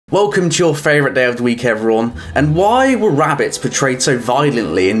Welcome to your favourite day of the week, everyone. And why were rabbits portrayed so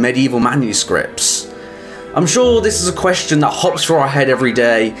violently in medieval manuscripts? I'm sure this is a question that hops through our head every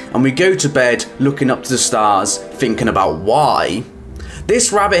day, and we go to bed looking up to the stars, thinking about why.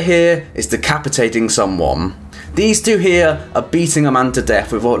 This rabbit here is decapitating someone. These two here are beating a man to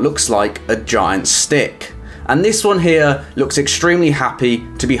death with what looks like a giant stick. And this one here looks extremely happy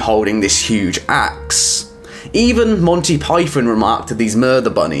to be holding this huge axe. Even Monty Python remarked to these murder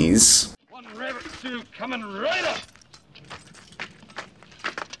bunnies. One rabbit stew coming right up.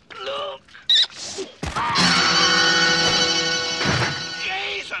 Look.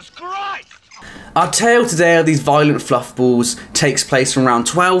 Jesus Christ! Our tale today of these violent fluff balls takes place from around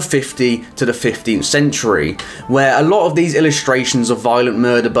 1250 to the 15th century, where a lot of these illustrations of violent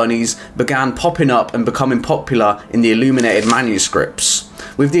murder bunnies began popping up and becoming popular in the illuminated manuscripts.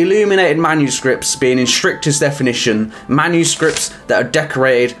 With the illuminated manuscripts being in strictest definition, manuscripts that are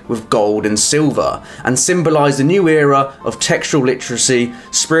decorated with gold and silver, and symbolise a new era of textual literacy,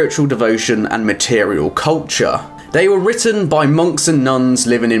 spiritual devotion and material culture. They were written by monks and nuns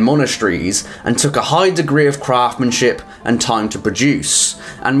living in monasteries and took a high degree of craftsmanship and time to produce,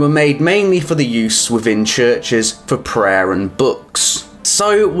 and were made mainly for the use within churches for prayer and books.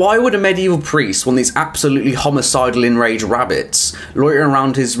 So why would a medieval priest want these absolutely homicidal enraged rabbits loitering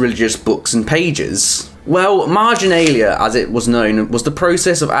around his religious books and pages? Well, Marginalia, as it was known, was the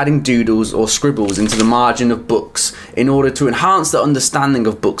process of adding doodles or scribbles into the margin of books in order to enhance the understanding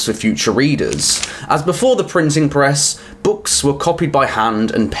of books for future readers. As before the printing press, books were copied by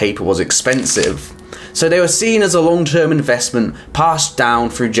hand and paper was expensive. So they were seen as a long-term investment passed down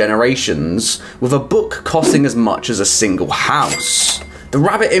through generations, with a book costing as much as a single house. The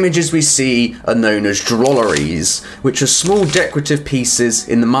rabbit images we see are known as drolleries, which are small decorative pieces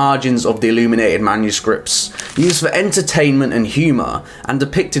in the margins of the illuminated manuscripts, used for entertainment and humour, and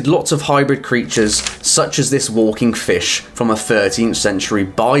depicted lots of hybrid creatures such as this walking fish from a 13th century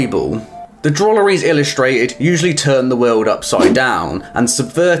Bible. The drolleries illustrated usually turned the world upside down and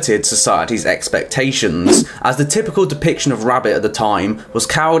subverted society's expectations, as the typical depiction of rabbit at the time was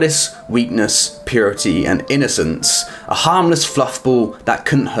cowardice, weakness, purity and innocence, a harmless fluff ball that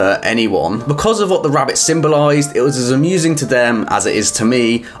couldn't hurt anyone. Because of what the rabbit symbolised, it was as amusing to them as it is to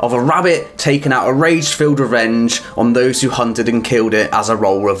me, of a rabbit taking out a rage-filled revenge on those who hunted and killed it as a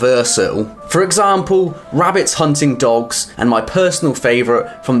role reversal. For example, rabbits hunting dogs, and my personal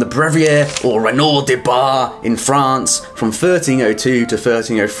favourite from the Brevier or Renaud de Bar in France from 1302 to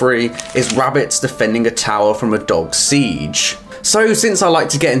 1303 is rabbits defending a tower from a dog's siege. So since I like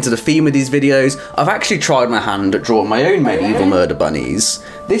to get into the theme of these videos, I've actually tried my hand at drawing my own medieval murder bunnies.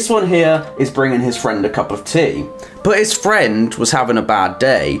 This one here is bringing his friend a cup of tea, but his friend was having a bad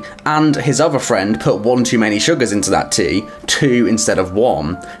day, and his other friend put one too many sugars into that tea, 2 instead of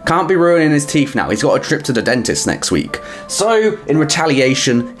 1. Can't be ruining his teeth now, he's got a trip to the dentist next week. So, in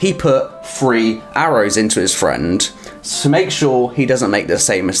retaliation, he put 3 arrows into his friend, to make sure he doesn't make the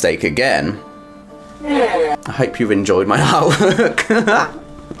same mistake again. I hope you've enjoyed my artwork.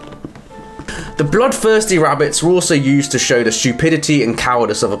 The bloodthirsty rabbits were also used to show the stupidity and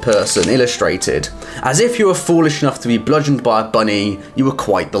cowardice of a person illustrated. As if you were foolish enough to be bludgeoned by a bunny, you were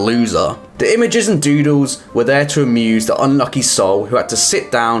quite the loser. The images and doodles were there to amuse the unlucky soul who had to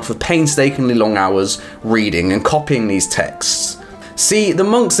sit down for painstakingly long hours reading and copying these texts. See, the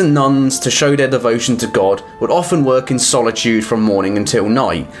monks and nuns, to show their devotion to God, would often work in solitude from morning until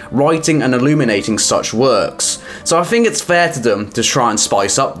night, writing and illuminating such works, so I think it's fair to them to try and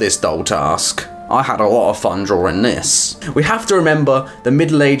spice up this dull task. I had a lot of fun drawing this. We have to remember the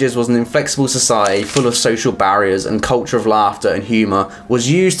Middle Ages was an inflexible society full of social barriers, and culture of laughter and humour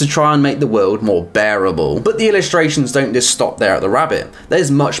was used to try and make the world more bearable. But the illustrations don't just stop there at the rabbit.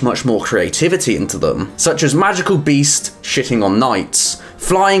 There's much more creativity into them, such as magical beast shitting on knights,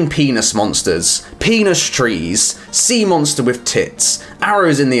 flying penis monsters, penis trees, sea monster with tits,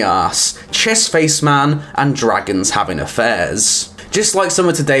 arrows in the arse, chest face man and dragons having affairs. Just like some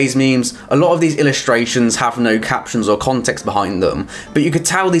of today's memes, a lot of these illustrations have no captions or context behind them, but you could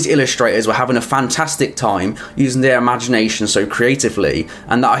tell these illustrators were having a fantastic time using their imagination so creatively,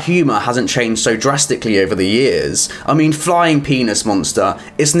 and that our humour hasn't changed so drastically over the years. I mean, flying penis monster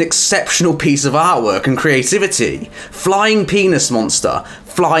is an exceptional piece of artwork and creativity. Flying penis monster,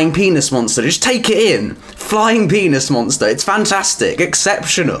 just take it in. Flying penis monster, it's fantastic,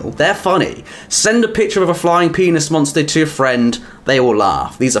 exceptional, they're funny. Send a picture of a flying penis monster to your friend, they will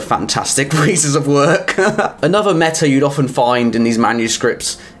laugh. These are fantastic pieces of work. Another meta you'd often find in these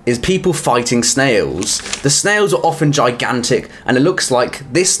manuscripts is people fighting snails. The snails are often gigantic, and it looks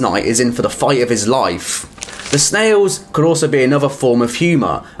like this knight is in for the fight of his life. The snails could also be another form of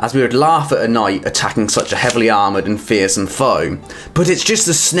humour, as we would laugh at a knight attacking such a heavily armoured and fearsome foe. But it's just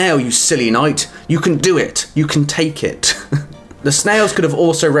a snail, you silly knight. You can do it. You can take it. The snails could have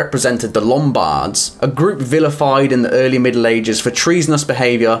also represented the Lombards, a group vilified in the early Middle Ages for treasonous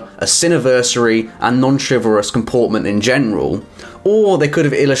behaviour, a siniversary and non-chivalrous comportment in general. Or they could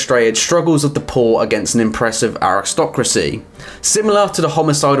have illustrated struggles of the poor against an impressive aristocracy. Similar to the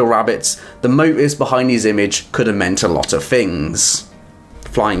homicidal rabbits, the motives behind his image could have meant a lot of things.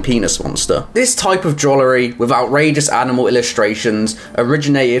 Flying penis monster. This type of drollery with outrageous animal illustrations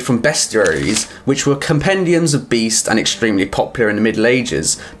originated from bestiaries, which were compendiums of beasts and extremely popular in the Middle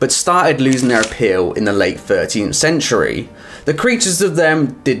Ages, but started losing their appeal in the late 13th century. The creatures of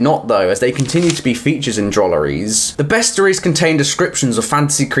them did not though, as they continued to be features in drolleries. The bestiaries contained descriptions of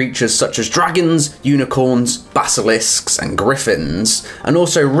fantasy creatures such as dragons, unicorns, basilisks and griffins, and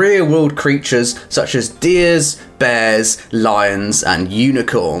also real-world creatures such as deers, bears, lions and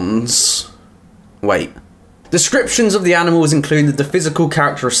unicorns. Wait. Descriptions of the animals included the physical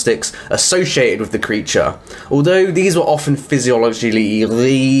characteristics associated with the creature, although these were often physiologically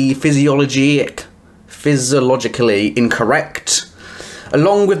incorrect,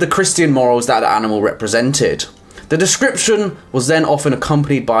 along with the Christian morals that the animal represented. The description was then often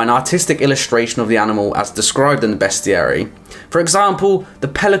accompanied by an artistic illustration of the animal as described in the bestiary. For example, the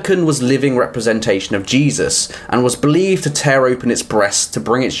pelican was a living representation of Jesus and was believed to tear open its breast to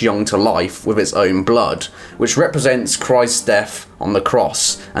bring its young to life with its own blood, which represents Christ's death on the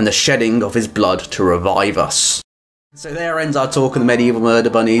cross and the shedding of his blood to revive us. So there ends our talk on the medieval murder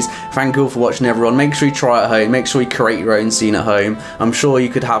bunnies. Thank you all for watching, everyone. Make sure you try it at home. Make sure you create your own scene at home. I'm sure you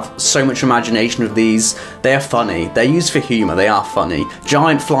could have so much imagination with these. They are funny. They're used for humour. They are funny.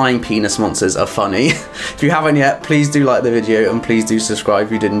 Giant flying penis monsters are funny. If you haven't yet, please do like the video and please do subscribe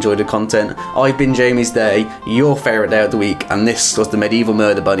if you did enjoy the content. I've been Jamie's Day, your favourite day of the week, and this was the medieval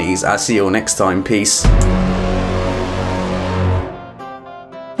murder bunnies. I'll see you all next time. Peace.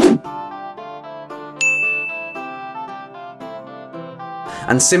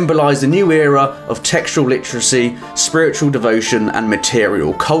 And symbolised a new era of textual literacy, spiritual devotion and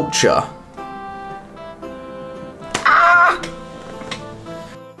material culture.